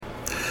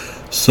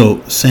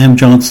So Sam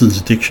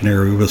Johnson's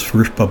dictionary was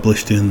first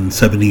published in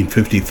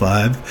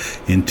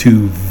 1755 in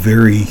two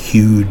very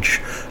huge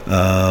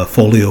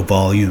folio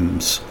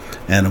volumes,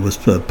 and it was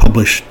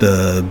republished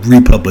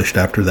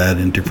after that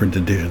in different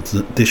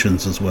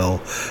editions as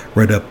well,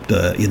 right up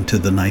into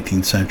the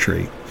 19th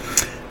century.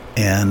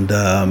 And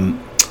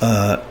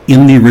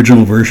in the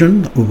original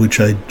version, which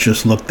I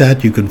just looked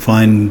at, you can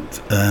find,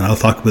 and I'll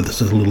talk about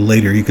this a little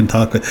later. You can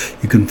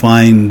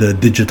find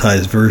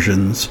digitized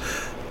versions.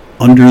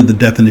 Under the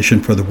definition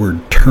for the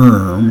word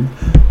term,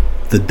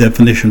 the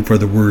definition for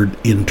the word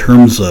in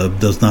terms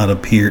of does not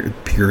appear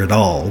at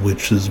all,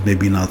 which is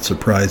maybe not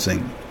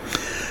surprising.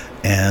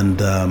 And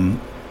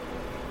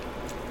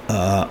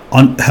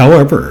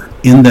however,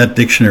 in that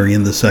dictionary,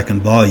 in the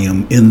second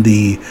volume,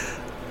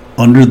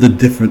 under the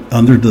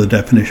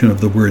definition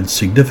of the word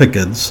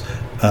significance,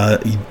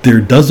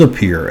 there does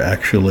appear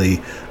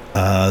actually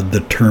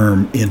the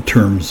term in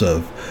terms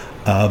of.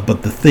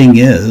 But the thing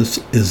is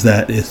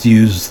that it's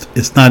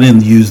not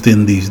used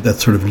in that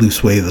sort of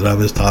loose way that I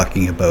was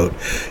talking about.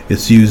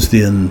 It's used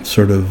in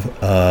sort of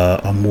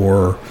a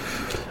more,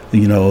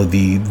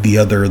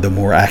 the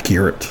more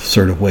accurate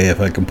sort of way,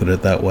 if I can put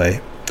it that way.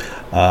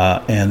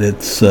 And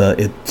it's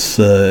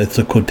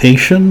a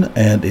quotation,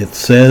 and it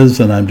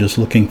says, and I'm just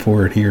looking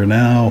for it here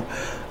now.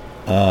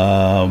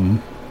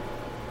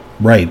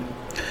 Right,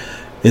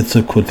 it's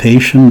a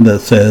quotation that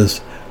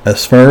says,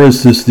 "As far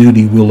as this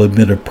duty will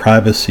admit of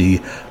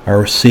privacy,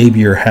 our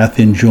Saviour hath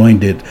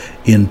enjoined it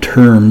in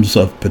terms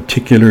of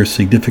particular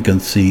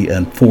significancy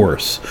and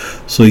force."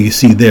 So you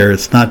see there,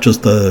 it's not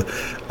just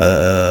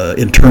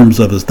in terms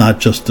of is not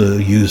just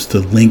used to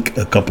link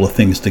a couple of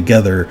things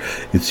together.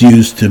 It's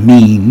used to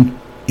mean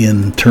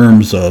in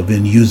terms of,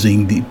 in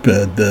using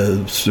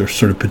the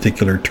sort of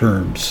particular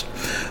terms.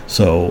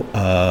 So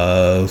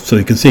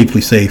you can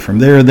safely say from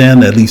there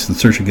then, at least in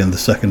searching in the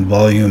second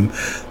volume,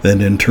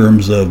 that in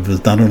terms of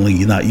is not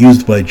only not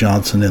used by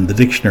Johnson in the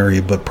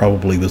dictionary, but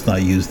probably was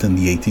not used in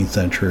the 18th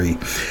century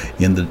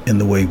in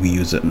the way we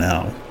use it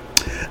now.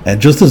 And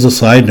just as a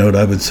side note,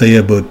 I would say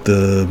about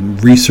the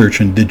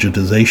research and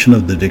digitization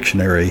of the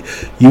dictionary,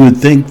 you would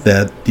think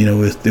that,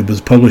 it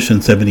was published in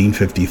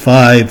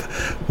 1755,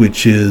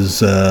 which is,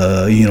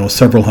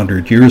 several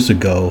hundred years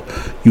ago,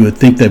 you would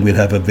think that we'd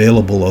have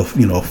available a,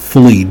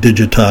 fully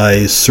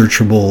digitized,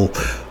 searchable,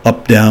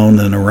 up, down,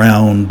 and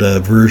around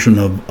version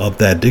of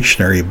that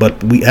dictionary,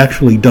 but we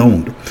actually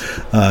don't.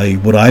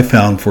 What I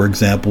found, for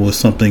example, was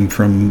something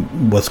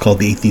from what's called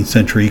the 18th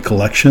Century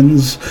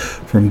Collections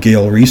from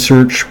Gale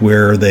Research,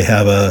 where they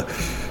have a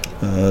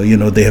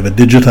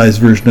digitized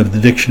version of the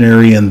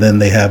dictionary, and then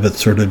they have it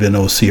sort of in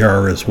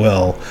OCR as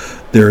well.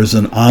 There's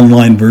an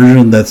online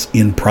version that's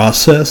in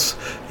process.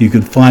 You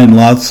can find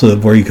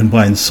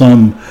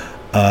some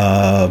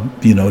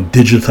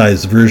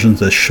digitized versions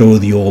that show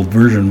the old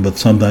version, but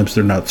sometimes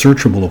they're not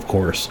searchable, of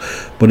course.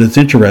 But it's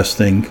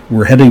interesting.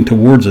 We're heading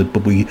towards it,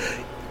 but we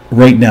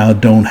right now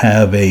don't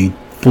have a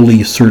fully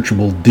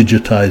searchable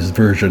digitized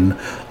version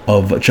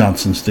of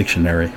Johnson's dictionary.